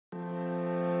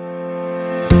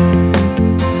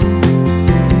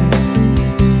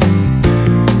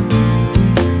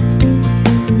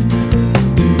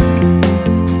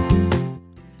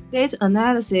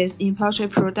analysis in poultry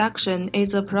production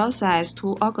is a process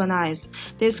to organize,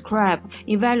 describe,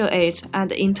 evaluate,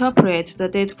 and interpret the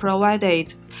data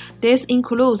provided. This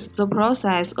includes the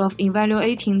process of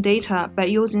evaluating data by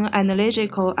using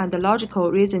analytical and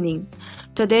logical reasoning.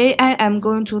 Today, I am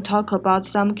going to talk about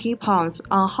some key points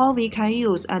on how we can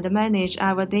use and manage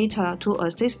our data to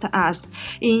assist us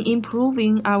in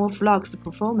improving our flock's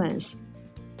performance.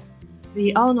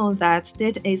 We all know that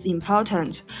data is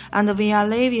important, and we are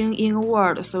living in a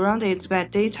world surrounded by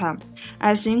data.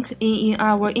 I think in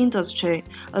our industry,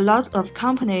 a lot of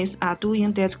companies are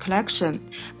doing data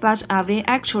collection, but are we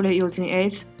actually using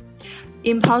it?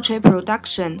 In poultry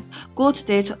production, good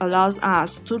data allows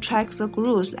us to track the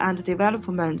growth and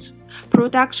development,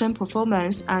 production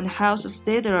performance, and health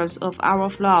status of our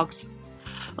flocks.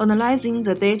 Analyzing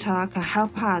the data can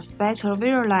help us better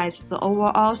visualize the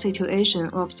overall situation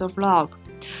of the flock,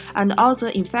 and all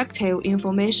the effective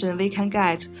information we can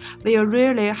get will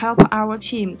really help our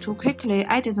team to quickly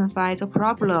identify the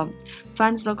problem,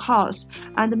 find the cause,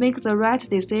 and make the right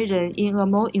decision in a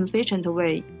more efficient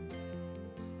way.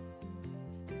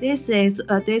 This is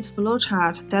a data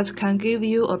flowchart that can give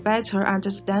you a better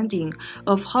understanding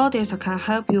of how data can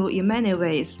help you in many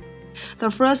ways.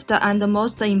 The first and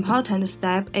most important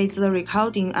step is the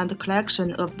recording and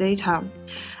collection of data.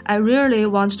 I really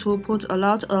want to put a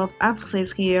lot of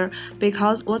emphasis here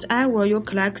because whatever you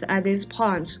collect at this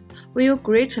point will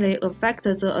greatly affect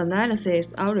the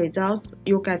analysis or results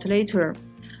you get later.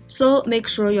 So make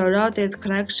sure your raw data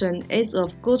collection is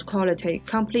of good quality,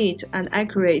 complete, and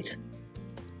accurate.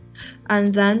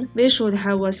 And then we should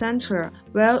have a center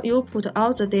where you put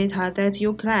all the data that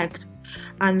you collect,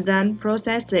 and then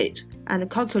process it and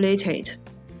calculate it.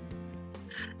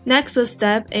 Next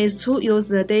step is to use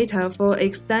the data for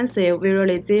extensive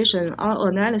visualization or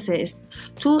analysis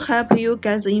to help you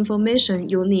get the information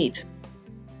you need.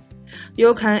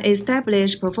 You can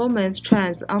establish performance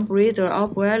trends on breeder or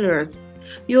broilers,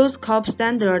 use Cobb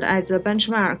standard as a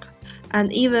benchmark,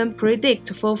 and even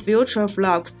predict for future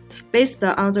flocks based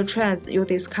on the trends you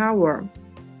discover.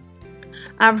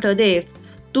 After this,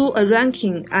 do a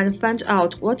ranking and find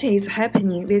out what is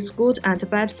happening with good and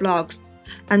bad flocks,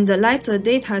 and let the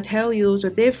data tell you the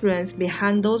difference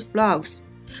behind those flocks,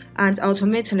 and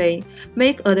ultimately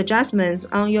make adjustments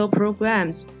on your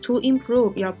programs to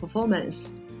improve your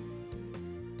performance.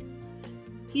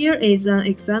 Here is an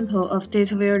example of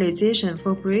data visualization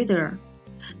for breeder.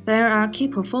 There are key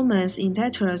performance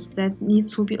indicators that need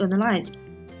to be analyzed.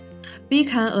 We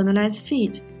can analyze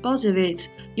feed, body weight,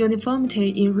 uniformity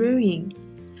in rearing,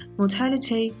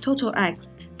 mortality, total eggs,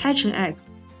 hatching eggs,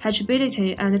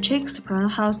 hatchability, and chick sperm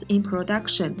health in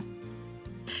production.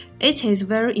 It is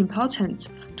very important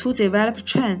to develop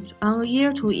trends on a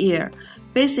year-to-year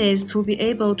basis to be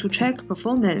able to track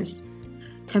performance.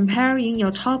 Comparing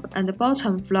your top and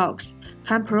bottom flocks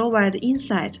can provide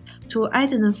insight to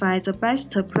identify the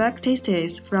best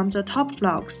practices from the top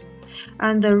flocks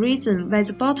and the reason why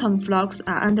the bottom flocks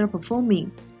are underperforming.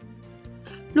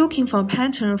 Looking for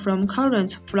patterns from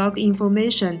current flock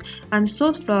information and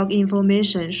sort flock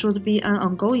information should be an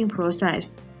ongoing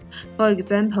process. For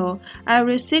example,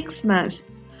 every 6 months,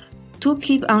 to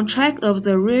keep on track of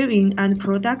the rearing and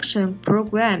production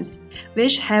programs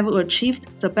which have achieved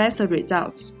the best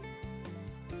results.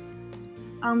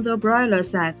 On the broiler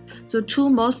side, the two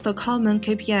most common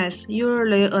KPIs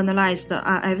usually analyzed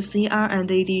are FCR and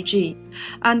ADG.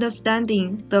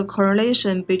 Understanding the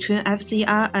correlation between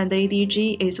FCR and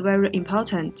ADG is very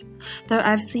important. The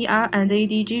FCR and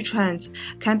ADG trends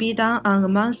can be done on a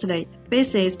monthly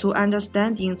basis to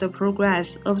understanding the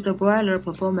progress of the broiler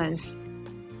performance.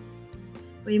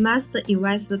 We must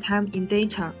invest the time in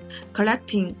data,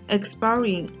 collecting,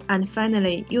 exploring, and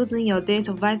finally using your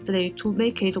data wisely to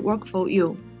make it work for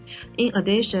you. In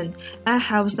addition, I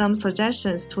have some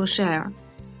suggestions to share.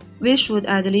 We should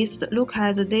at least look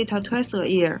at the data twice a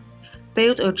year,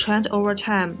 build a trend over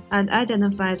time, and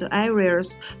identify the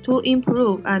areas to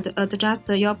improve and adjust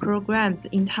your programs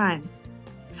in time.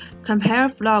 Compare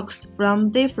flocks from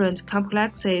different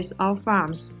complexes or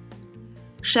farms.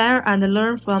 Share and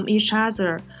learn from each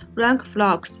other, rank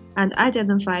flocks, and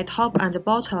identify top and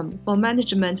bottom for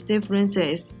management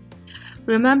differences.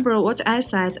 Remember what I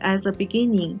said at the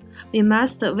beginning, we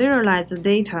must visualize the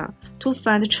data to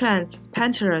find trends,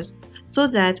 patterns, so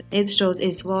that it shows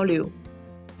its value.